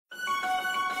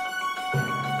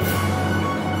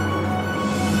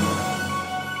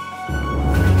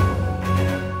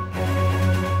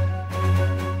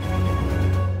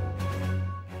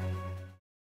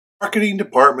Marketing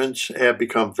departments have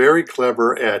become very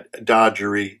clever at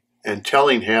dodgery and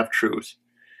telling half-truths,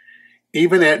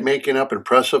 even at making up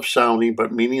impressive sounding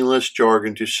but meaningless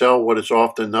jargon to sell what is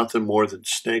often nothing more than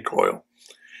snake oil.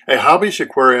 A hobbyist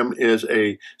aquarium is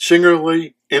a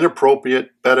singularly inappropriate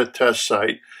beta test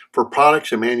site for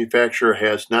products a manufacturer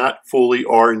has not fully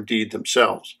R&D'd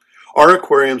themselves. Our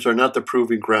aquariums are not the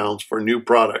proving grounds for new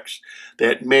products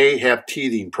that may have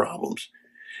teething problems.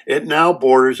 It now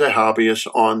borders a hobbyist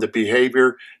on the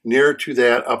behavior nearer to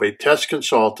that of a test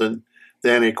consultant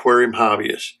than aquarium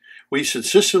hobbyist. We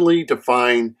succinctly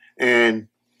define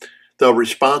the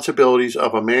responsibilities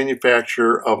of a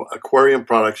manufacturer of aquarium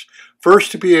products.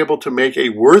 First, to be able to make a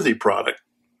worthy product.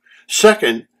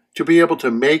 Second, to be able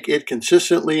to make it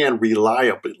consistently and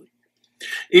reliably.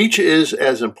 Each is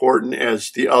as important as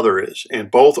the other is,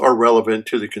 and both are relevant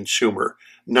to the consumer,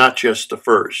 not just the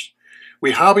first.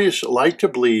 We hobbyists like to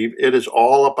believe it is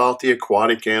all about the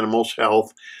aquatic animals'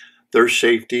 health, their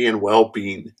safety, and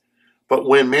well-being. But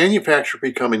when manufacturers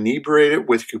become inebriated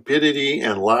with cupidity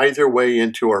and lie their way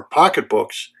into our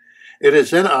pocketbooks, it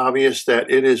is then obvious that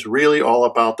it is really all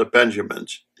about the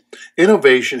Benjamins.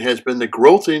 Innovation has been the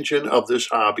growth engine of this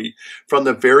hobby from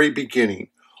the very beginning,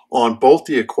 on both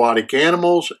the aquatic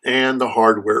animals and the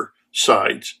hardware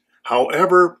sides.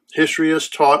 However, history has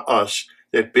taught us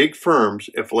that big firms,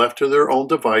 if left to their own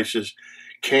devices,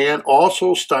 can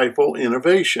also stifle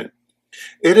innovation.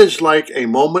 It is like a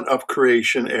moment of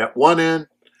creation at one end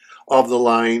of the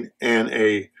line and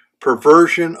a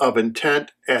perversion of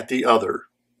intent at the other.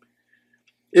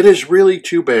 It is really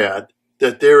too bad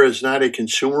that there is not a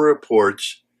Consumer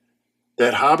Reports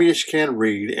that hobbyists can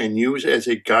read and use as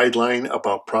a guideline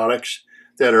about products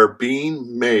that are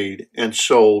being made and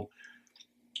sold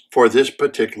for this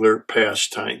particular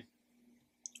pastime.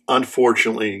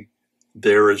 Unfortunately,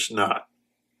 there is not.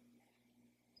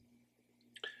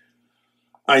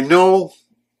 I know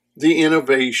the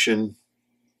innovation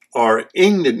are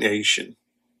indignation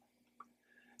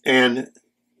and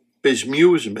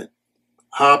bemusement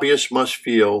hobbyists must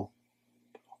feel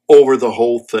over the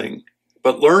whole thing,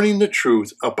 but learning the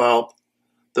truth about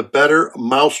the better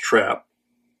mousetrap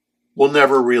will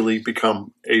never really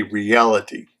become a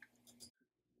reality.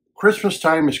 Christmas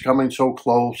time is coming so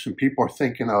close and people are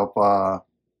thinking of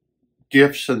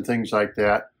gifts and things like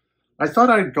that. I thought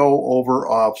I'd go over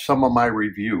some of my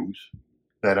reviews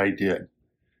that I did.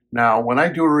 Now, when I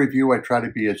do a review, I try to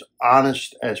be as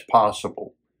honest as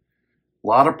possible. A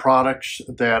lot of products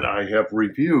that I have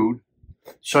reviewed,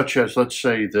 such as, let's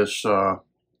say, this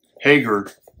Hager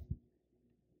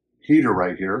heater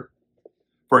right here,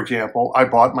 for example, I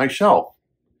bought myself.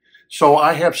 So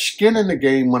I have skin in the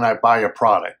game when I buy a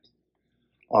product.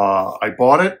 I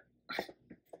bought it.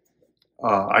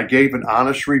 I gave an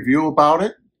honest review about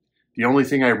it. The only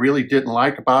thing I really didn't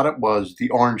like about it was the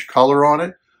orange color on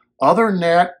it. Other than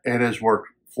that, it has worked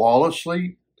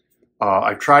flawlessly.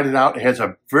 I've tried it out. It has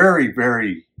a very,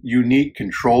 very unique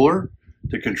controller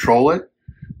to control it.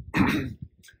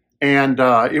 And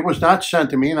it was not sent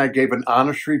to me, and I gave an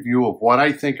honest review of what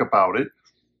I think about it,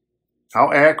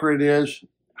 how accurate it is,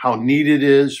 how neat it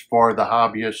is for the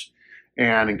hobbyist.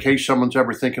 And in case someone's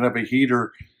ever thinking of a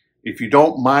heater, if you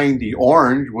don't mind the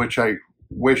orange, which I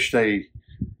wish they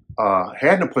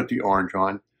hadn't put the orange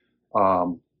on,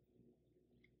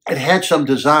 it had some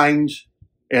designs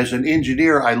as an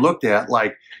engineer I looked at,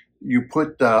 like you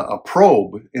put a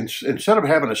probe, instead of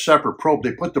having a separate probe,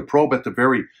 they put the probe at the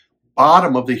very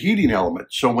bottom of the heating element.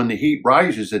 So when the heat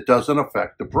rises, it doesn't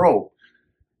affect the probe.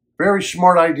 Very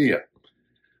smart idea.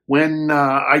 When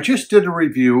I just did a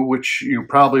review, which you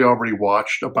probably already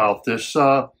watched, about this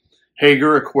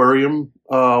Hager aquarium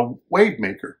wave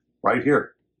maker right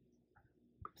here.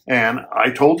 And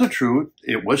I told the truth,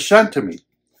 it was sent to me.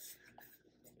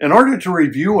 In order to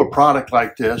review a product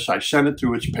like this, I sent it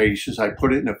through its paces. I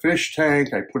put it in a fish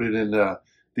tank. I put it in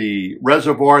the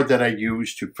reservoir that I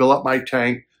use to fill up my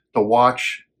tank to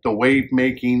watch the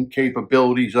wave-making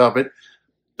capabilities of it.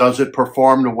 Does it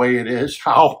perform the way it is?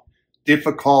 How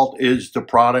difficult is the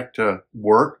product to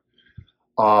work?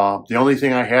 The only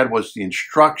thing I had was the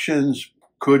instructions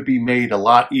could be made a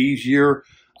lot easier.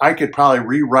 I could probably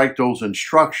rewrite those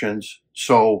instructions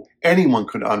so anyone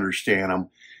could understand them.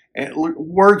 And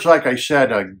words like I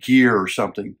said, gear or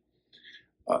something.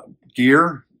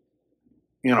 Gear,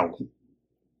 you know,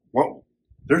 well,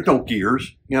 there's no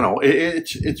gears. You know,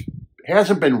 it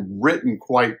hasn't been written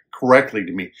quite correctly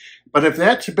to me. But if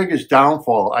that's the biggest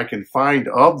downfall I can find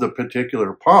of the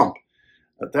particular pump,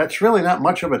 that's really not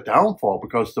much of a downfall,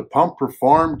 because the pump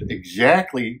performed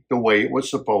exactly the way it was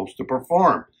supposed to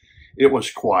perform. It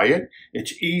was quiet.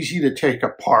 It's easy to take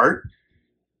apart.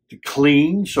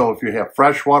 clean. So if you have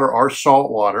fresh water or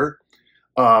salt water,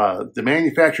 the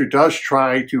manufacturer does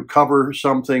try to cover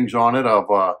some things on it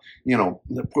of, you know,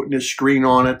 putting a screen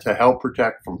on it to help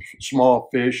protect from small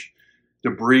fish,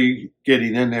 debris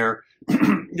getting in there.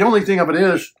 The only thing of it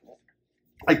is,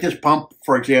 like this pump,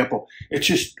 for example, it's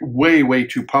just way, way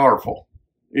too powerful.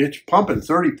 It's pumping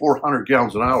 3,400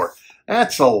 gallons an hour.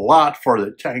 That's a lot for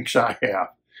the tanks I have.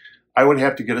 I would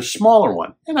have to get a smaller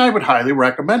one, and I would highly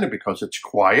recommend it because it's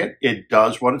quiet. It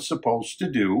does what it's supposed to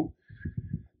do,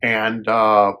 and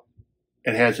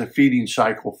it has a feeding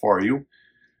cycle for you.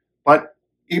 But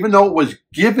even though it was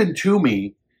given to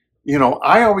me, you know,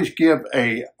 I always give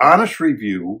a honest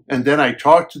review, and then I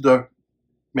talk to the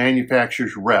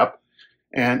manufacturer's rep.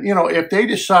 And, you know, if they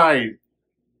decide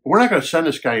we're not going to send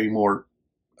this guy any more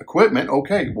equipment,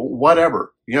 okay, well,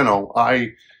 whatever. You know,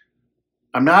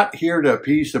 I'm not here to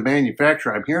appease the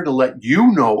manufacturer. I'm here to let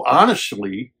you know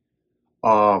honestly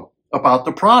about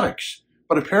the products.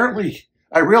 But apparently,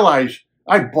 I realized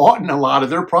I bought in a lot of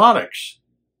their products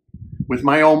with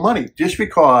my own money just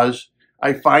because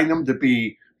I find them to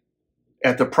be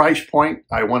at the price point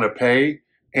I want to pay,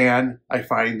 and I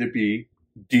find to be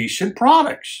decent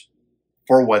products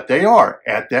for what they are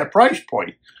at that price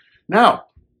point. Now,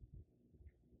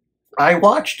 I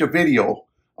watched a video,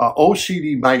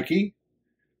 OCD Mikey,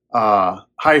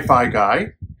 hi-fi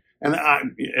guy, and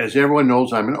as everyone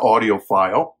knows, I'm an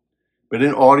audiophile. Been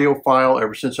an audiophile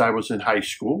ever since I was in high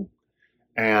school,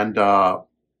 and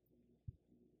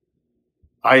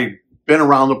I've been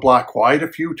around the block quite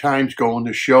a few times going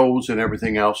to shows and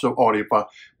everything else of audiophile.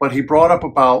 But he brought up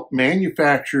about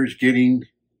manufacturers getting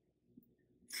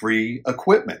free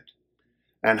equipment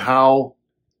and how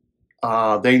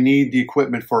they need the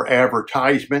equipment for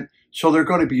advertisement, so they're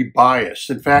going to be biased.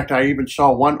 In fact, I even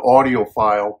saw one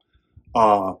audiophile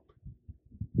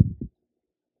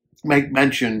make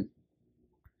mention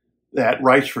that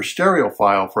writes for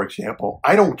Stereophile, for example.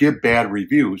 I don't give bad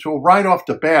reviews. So right off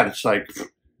the bat, it's like,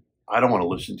 I don't want to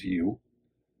listen to you.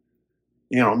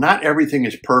 You know, not everything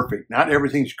is perfect. Not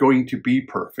everything's going to be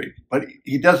perfect. But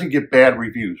he doesn't get bad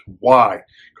reviews. Why?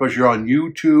 Because you're on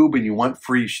YouTube and you want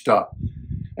free stuff.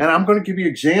 And I'm going to give you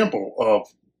an example of,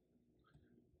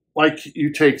 like,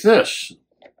 you take this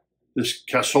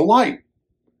Kessel Light.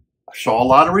 I saw a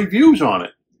lot of reviews on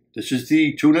it. This is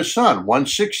the Tuna Sun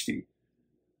 160.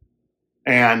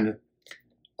 And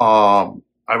I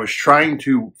was trying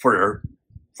to, for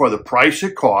the price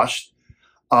it cost,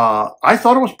 I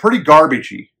thought it was pretty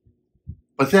garbagey.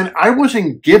 But then I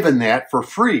wasn't given that for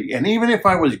free. And even if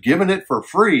I was given it for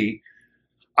free,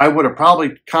 I would have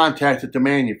probably contacted the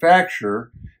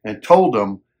manufacturer and told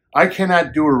them, I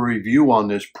cannot do a review on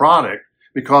this product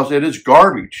because it is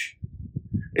garbage.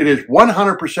 It is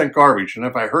 100% garbage. And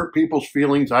if I hurt people's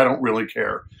feelings, I don't really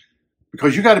care.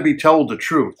 Because you got to be told the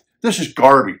truth. This is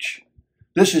garbage.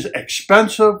 This is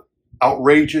expensive,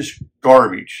 outrageous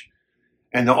garbage.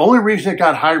 And the only reason it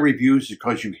got high reviews is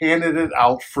because you handed it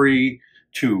out free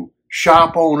to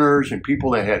shop owners and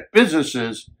people that had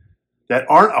businesses that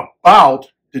aren't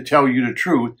about to tell you the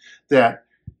truth, that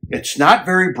it's not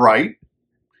very bright.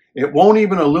 It won't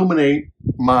even illuminate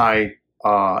my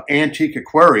antique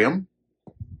aquarium.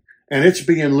 And it's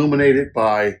being illuminated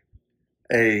by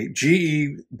a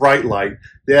GE bright light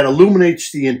that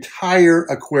illuminates the entire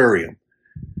aquarium.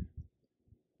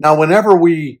 Now, whenever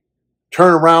we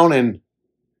turn around and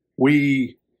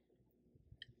we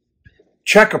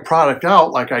check a product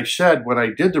out, like I said when I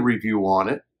did the review on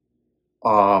it,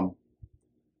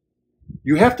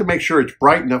 you have to make sure it's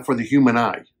bright enough for the human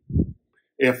eye.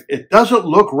 If it doesn't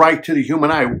look right to the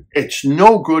human eye, it's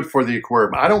no good for the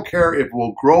aquarium. I don't care if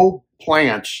we'll grow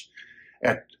plants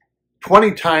at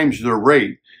 20 times their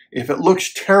rate if it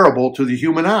looks terrible to the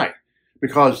human eye,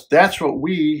 because that's what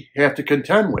we have to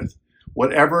contend with,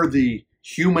 whatever the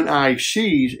human eye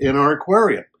sees in our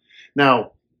aquarium.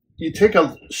 Now, you take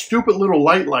a stupid little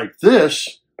light like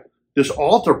this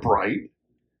Ultra Bright,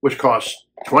 which costs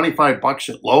 25 bucks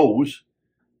at Lowe's,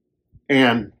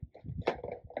 and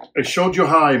I showed you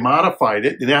how I modified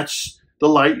it, and that's the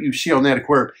light you see on that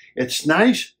aquarium. It's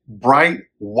nice, bright,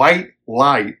 white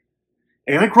light,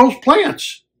 and it grows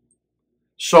plants.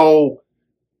 So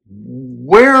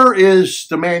where is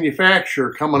the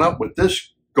manufacturer coming up with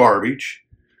this garbage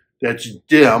that's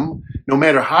dim? No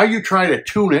matter how you try to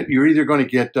tune it, you're either going to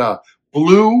get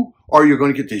blue or you're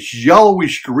going to get this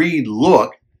yellowish green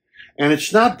look, and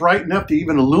it's not bright enough to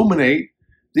even illuminate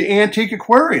the antique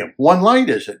aquarium. One light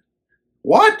is it.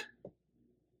 What?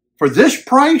 For this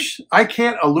price, I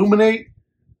can't illuminate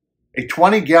a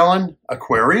 20-gallon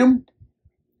aquarium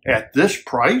at this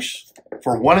price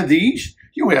for one of these?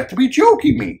 You have to be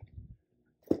joking me.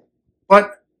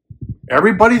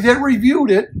 everybody that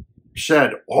reviewed it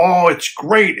said, oh, it's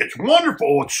great, it's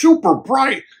wonderful, it's super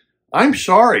bright. I'm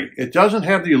sorry, it doesn't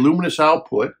have the luminous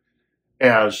output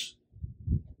as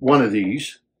one of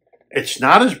these. It's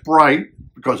not as bright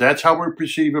because that's how we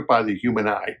perceive it by the human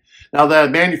eye. Now, the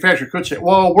manufacturer could say,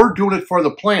 well, we're doing it for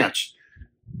the plants.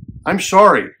 I'm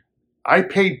sorry. I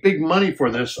paid big money for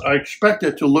this. I expect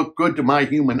it to look good to my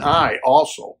human eye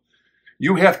also.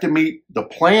 You have to meet the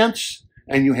plants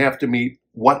and you have to meet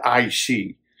what I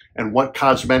see and what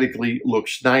cosmetically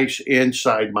looks nice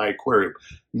inside my aquarium.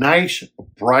 Nice,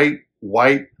 bright,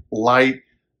 white light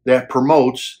that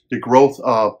promotes the growth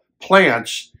of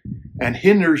plants and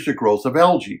hinders the growth of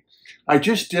algae. I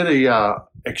just did a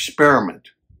experiment,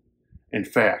 in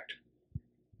fact,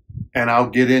 and I'll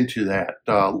get into that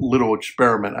little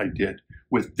experiment I did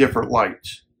with different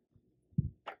lights.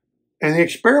 And the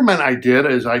experiment I did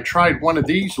is I tried one of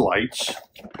these lights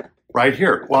right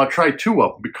here. Well, I tried two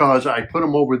of them because I put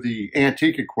them over the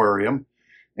antique aquarium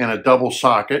in a double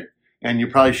socket, and you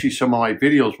probably see some of my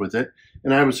videos with it.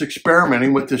 And I was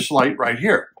experimenting with this light right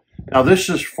here. Now, this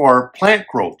is for plant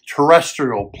growth,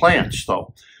 terrestrial plants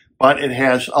though, but it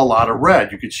has a lot of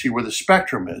red. You can see where the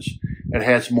spectrum is. It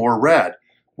has more red.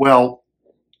 Well,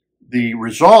 the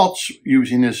results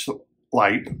using this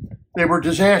light, they were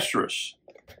disastrous.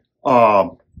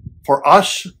 For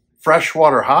us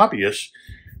freshwater hobbyists,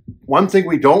 one thing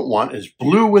we don't want is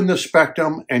blue in the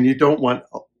spectrum, and you don't want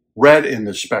red in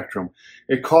the spectrum.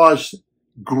 It caused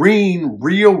green,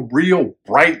 real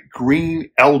bright green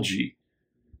algae.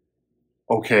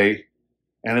 Okay,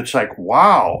 and it's like,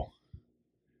 wow.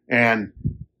 And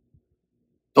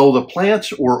though the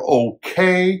plants were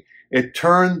okay, it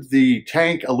turned the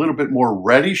tank a little bit more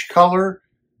reddish color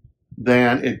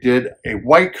than it did a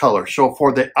white color. So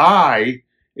for the eye,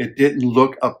 it didn't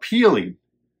look appealing.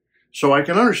 So I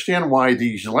can understand why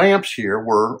these lamps here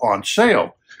were on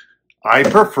sale. I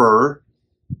prefer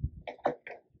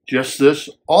just this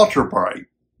ultra bright.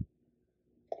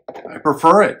 I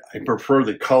prefer it. I prefer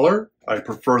the color. I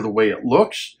prefer the way it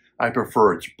looks. I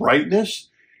prefer its brightness.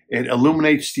 It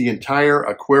illuminates the entire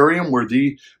aquarium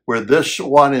where this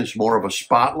one is more of a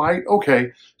spotlight.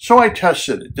 Okay, so I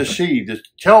tested it to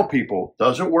tell people,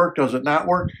 does it work, does it not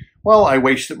work? Well, I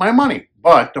wasted my money.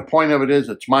 But the point of it is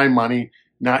it's my money,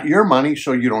 not your money,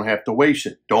 so you don't have to waste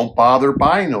it. Don't bother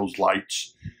buying those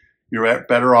lights. You're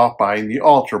better off buying the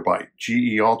Ultrabright,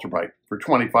 GE Ultrabright, for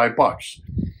 25 bucks.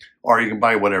 Or you can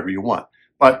buy whatever you want.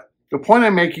 But the point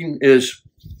I'm making is,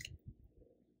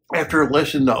 after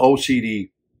listening to OCD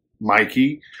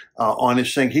Mikey on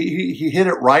his thing, he hit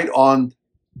it right on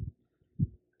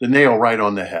the nail, right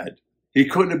on the head. He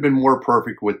couldn't have been more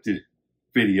perfect with the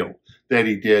video that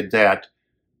he did, that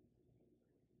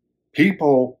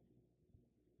people,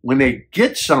 when they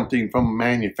get something from a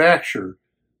manufacturer,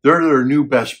 they're their new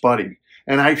best buddy.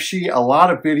 And I see a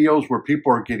lot of videos where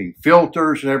people are getting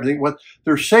filters and everything. Well,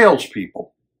 they're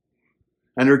salespeople.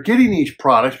 And they're getting these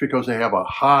products because they have a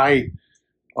high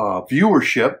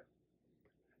viewership.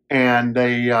 And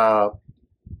they, you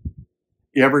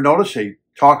ever notice they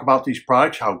talk about these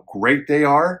products, how great they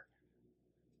are,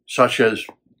 such as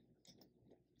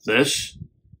this.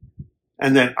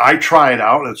 And then I try it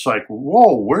out and it's like,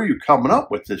 whoa, where are you coming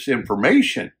up with this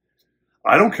information?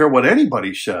 I don't care what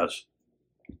anybody says.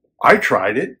 I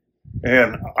tried it,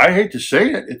 and I hate to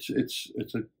say it,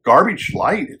 it's a garbage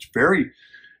light. It's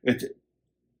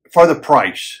for the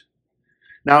price.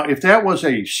 Now, if that was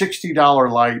a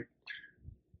 $60 light,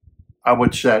 I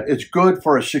would say it's good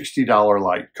for a $60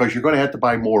 light because you're going to have to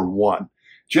buy more than one.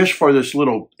 Just for this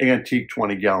little antique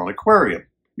 20-gallon aquarium,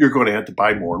 you're going to have to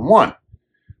buy more than one.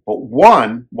 But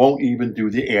one won't even do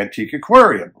the antique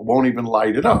aquarium. It won't even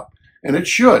light it up. And it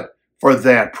should for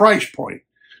that price point.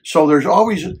 So there's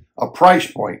always a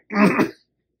price point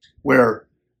where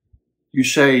you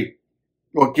say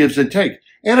what gives and take.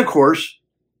 And of course,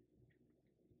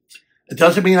 it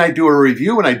doesn't mean I do a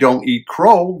review and I don't eat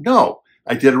crow. No,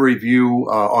 I did a review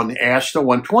on the Asta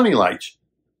 120 lights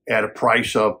at a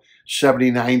price of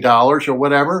 $79 or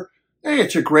whatever. Hey,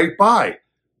 it's a great buy.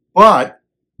 But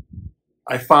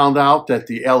I found out that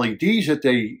the LEDs that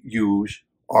they use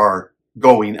are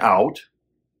going out.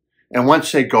 And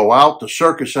once they go out, the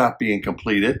circuit's not being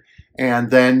completed, and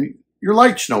then your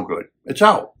light's no good. It's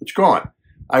out. It's gone.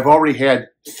 I've already had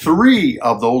 3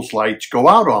 of those lights go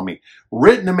out on me.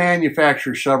 Written to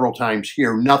manufacturer several times,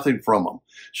 hear nothing from them.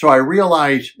 So I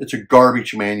realize it's a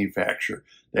garbage manufacturer.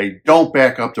 They don't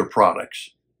back up their products.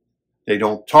 They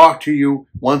don't talk to you.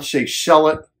 Once they sell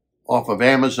it off of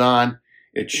Amazon,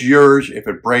 it's yours. If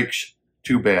it breaks,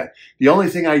 too bad. The only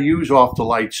thing I use off the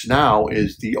lights now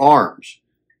is the arms.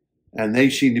 and they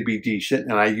seem to be decent,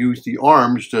 and I use the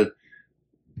arms to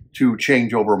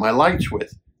change over my lights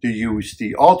with, to use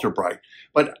the ultra bright.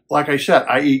 But like I said,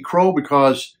 I eat crow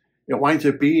because it winds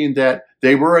up being that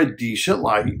they were a decent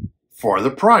light for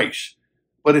the price.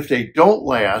 But if they don't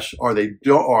last, or they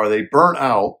burn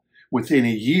out within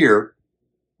a year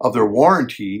of their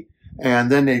warranty,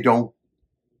 and then they don't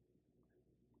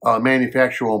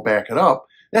manufacturer won't back it up,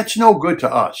 that's no good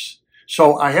to us.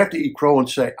 So I have to eat crow and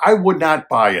say, I would not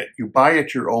buy it. You buy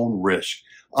at your own risk.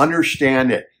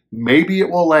 Understand it. Maybe it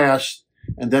will last,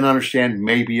 and then understand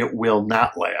maybe it will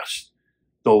not last,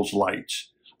 those lights.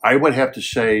 I would have to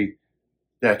say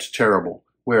that's terrible.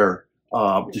 Where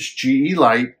this GE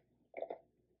light,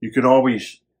 you can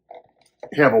always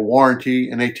have a warranty,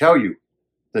 and they tell you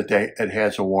that it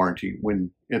has a warranty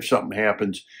if something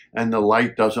happens and the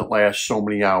light doesn't last so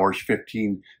many hours,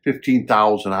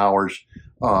 15,000 hours,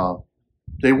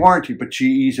 they warranty. But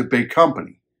GE's a big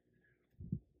company.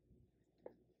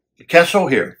 Kessel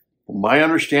here, from my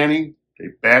understanding, they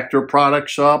back their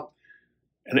products up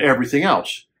and everything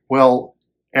else. Well,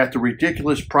 at the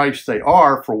ridiculous price they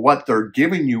are for what they're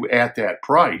giving you at that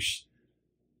price,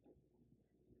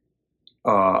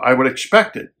 I would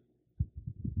expect it.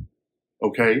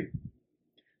 Okay?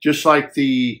 Just like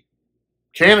the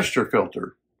canister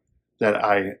filter that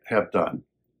I have done,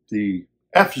 the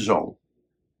F-Zone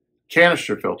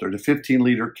canister filter, the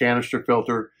 15-liter canister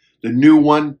filter, the new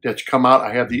one that's come out.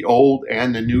 I have the old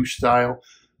and the new style.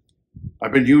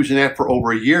 I've been using that for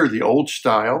over a year, the old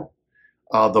style.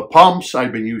 The pumps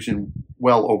I've been using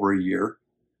well over a year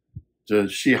to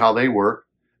see how they work,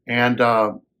 and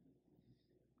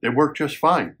they work just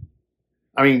fine.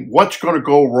 I mean, what's going to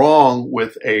go wrong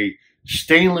with a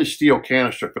stainless steel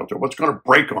canister filter? What's going to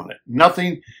break on it?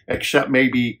 Nothing, except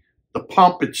maybe the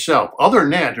pump itself. Other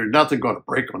than that, there's nothing going to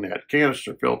break on that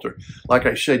canister filter. Like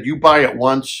I said, you buy it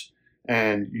once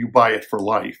and you buy it for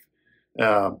life.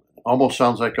 Almost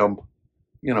sounds like I'm,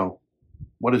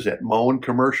 what is that, Moen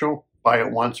commercial? Buy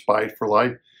it once, buy it for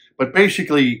life. But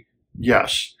basically,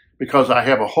 yes, because I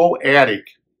have a whole attic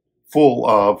full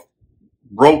of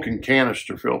broken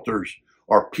canister filters,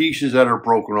 or pieces that are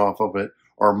broken off of it,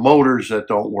 or motors that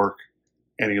don't work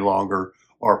any longer,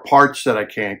 or parts that I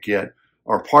can't get,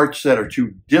 or parts that are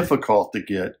too difficult to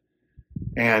get.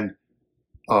 And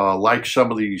like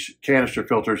some of these canister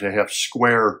filters that have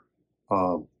square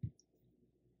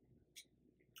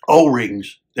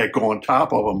O-rings that go on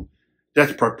top of them,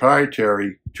 that's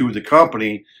proprietary to the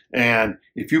company. And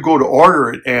if you go to order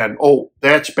it and, oh,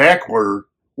 that's back ordered,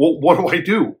 well, what do I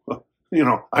do?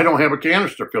 I don't have a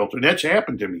canister filter. That's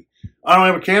happened to me. I don't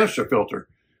have a canister filter.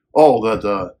 Oh,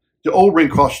 the O-ring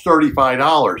costs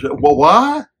 $35. Well,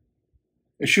 what?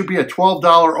 It should be a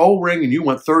 $12 O-ring, and you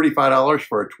want $35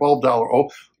 for a $12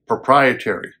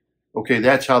 proprietary. Okay,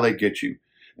 that's how they get you.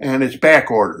 And it's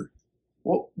back ordered.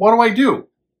 Well, what do I do?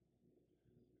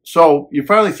 So you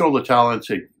finally throw the towel in and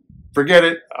say, forget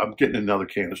it. I'm getting another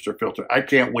canister filter. I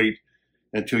can't wait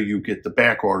until you get the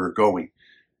back order going,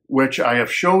 which I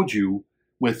have showed you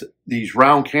with these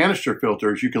round canister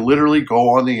filters. You can literally go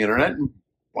on the internet and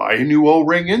buy a new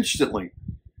O-ring instantly.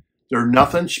 They're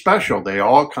nothing special. They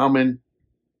all come in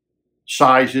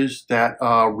sizes that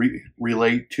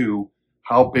relate to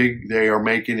how big they are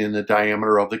making in the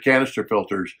diameter of the canister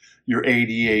filters, your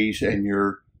ADAs and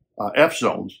your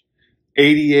F-Zones.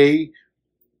 ADA,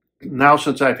 now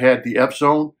since I've had the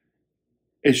F-Zone,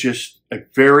 it's just a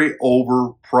very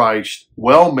overpriced,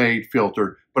 well-made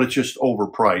filter, but it's just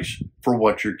overpriced for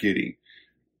what you're getting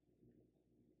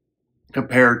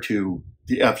compared to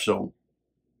the F-Zone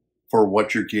for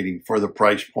what you're getting for the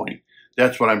price point.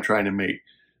 That's what I'm trying to make.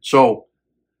 So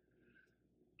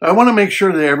I want to make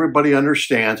sure that everybody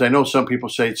understands. I know some people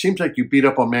say, it seems like you beat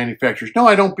up on manufacturers. No,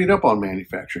 I don't beat up on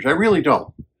manufacturers. I really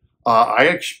don't. I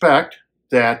expect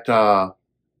that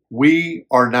we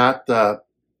are not the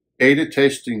beta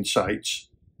testing sites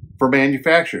for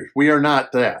manufacturers. We are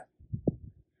not that.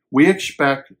 We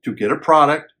expect to get a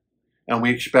product, and we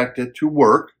expect it to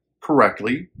work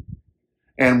correctly.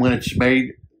 And when it's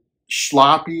made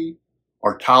sloppy,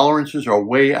 our tolerances are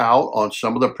way out on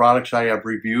some of the products I have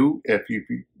reviewed, if you've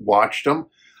watched them.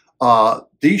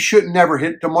 These should never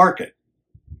hit the market.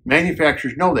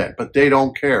 Manufacturers know that, but they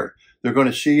don't care. They're going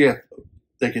to see if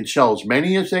they can sell as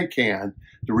many as they can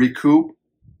to recoup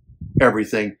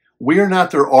everything. We are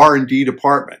not their R&D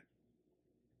department.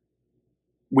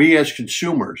 We as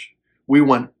consumers, we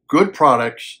want good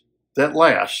products that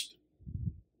last.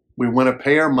 We want to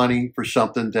pay our money for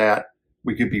something that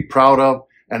we can be proud of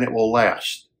and it will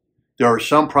last. There are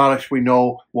some products we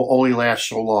know will only last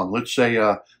so long. Let's say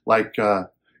like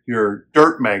your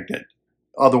dirt magnet.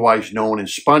 otherwise known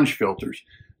as sponge filters.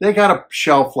 They got a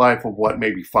shelf life of what,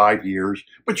 maybe 5 years,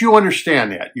 but you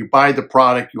understand that. You buy the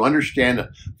product, you understand the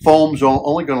foam's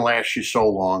only going to last you so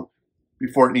long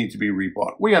before it needs to be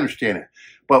rebought. We understand it.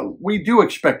 But we do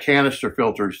expect canister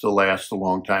filters to last a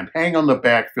long time. Hang on the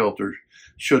back filters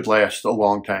should last a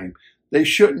long time. They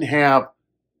shouldn't have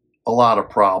a lot of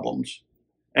problems.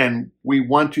 And we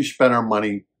want to spend our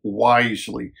money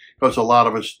wisely because a lot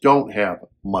of us don't have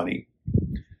money.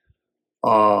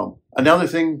 Another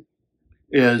thing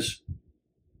is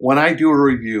when I do a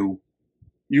review,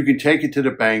 you can take it to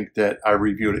the bank that I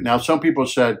reviewed it. Now, some people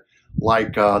said,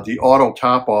 like the auto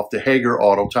top off, the Hager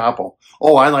auto top off.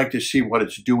 Oh, I like to see what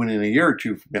it's doing in a year or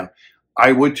two from now.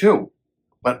 I would too.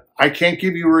 But I can't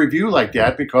give you a review like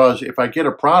that because if I get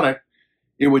a product,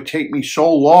 it would take me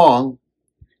so long,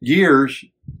 years,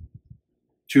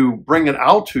 to bring it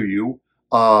out to you.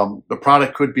 The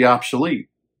product could be obsolete.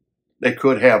 They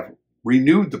could have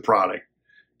renewed the product.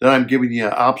 Then I'm giving you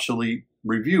an obsolete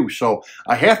review. So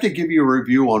I have to give you a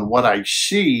review on what I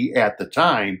see at the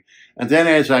time. And then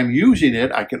as I'm using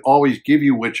it, I can always give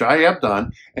you, which I have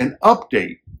done, an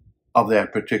update of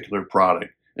that particular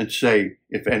product and say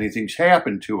if anything's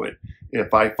happened to it,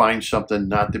 if I find something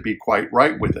not to be quite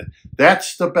right with it.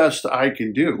 That's the best I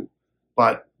can do.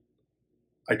 But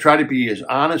I try to be as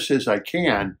honest as I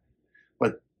can.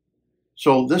 But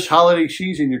so this holiday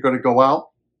season, you're going to go out,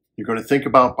 you're going to think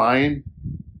about buying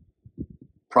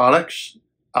products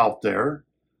out there.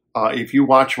 If you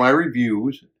watch my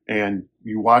reviews and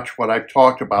you watch what I've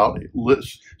talked about,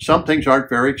 some things aren't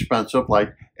very expensive,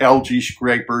 like algae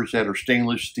scrapers that are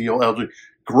stainless steel algae.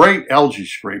 Great algae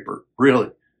scraper,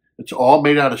 really. It's all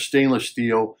made out of stainless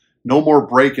steel, no more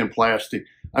break-in plastic.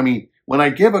 I mean, when I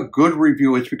give a good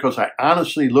review, it's because I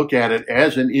honestly look at it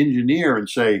as an engineer and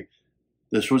say,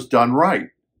 this was done right.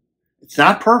 It's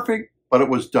not perfect, but it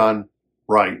was done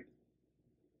right.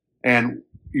 And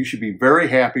you should be very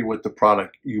happy with the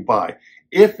product you buy.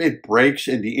 If it breaks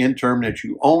in the interim that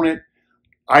you own it,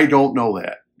 I don't know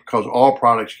that because all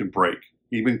products can break.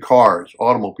 Even cars,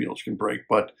 automobiles can break.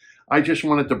 But I just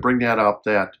wanted to bring that up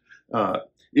that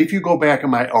if you go back in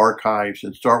my archives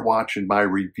and start watching my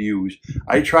reviews,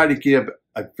 I try to give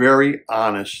a very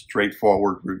honest,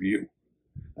 straightforward review.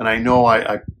 And I know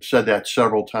I've said that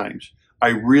several times. I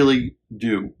really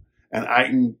do. And I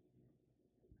can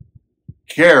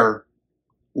care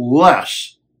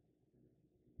less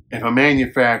if a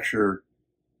manufacturer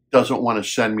doesn't want to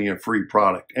send me a free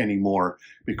product anymore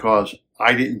because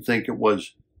I didn't think it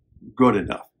was good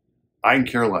enough. I can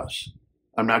care less.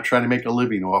 I'm not trying to make a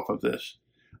living off of this.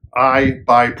 I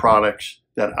buy products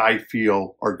that I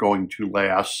feel are going to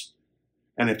last.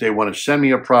 And if they want to send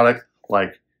me a product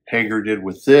like Hager did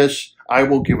with this, I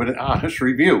will give it an honest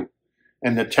review.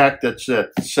 And the tech that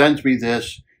sends me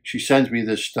this, she sends me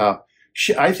this stuff,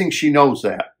 I think she knows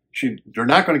that. They're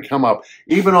not going to come up.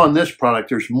 Even on this product,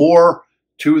 there's more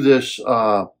to this,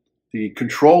 the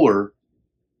controller,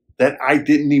 that I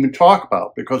didn't even talk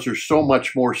about because there's so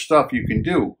much more stuff you can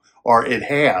do, or it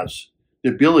has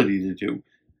the ability to do.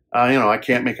 I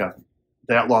can't make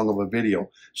that long of a video.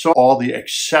 So all the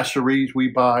accessories we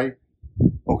buy,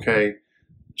 okay,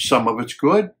 some of it's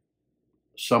good,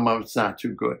 some of it's not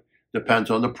too good. Depends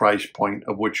on the price point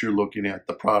of which you're looking at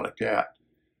the product at.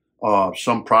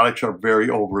 Some products are very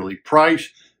overly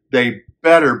priced. They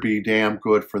better be damn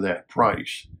good for that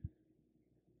price.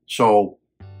 So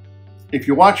if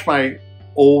you watch my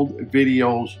old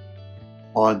videos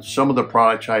on some of the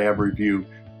products I have reviewed,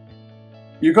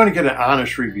 you're going to get an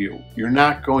honest review. You're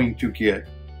not going to get,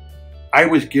 I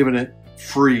was given it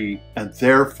free and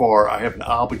therefore I have an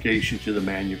obligation to the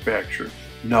manufacturer.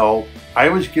 No, I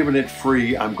was given it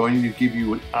free. I'm going to give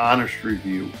you an honest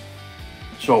review.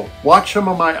 So watch some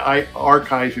of my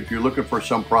archives if you're looking for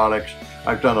some products.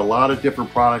 I've done a lot of different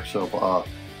products of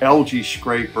algae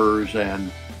scrapers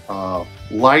and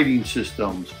lighting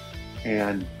systems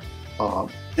and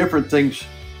different things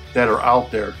that are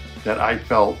out there that I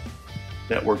felt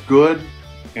that were good,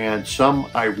 and some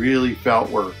I really felt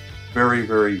were very,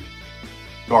 very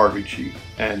garbagey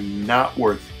and not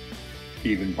worth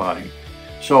even buying.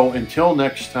 So until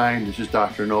next time, this is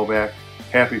Dr. Novak.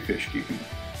 Happy fish keeping.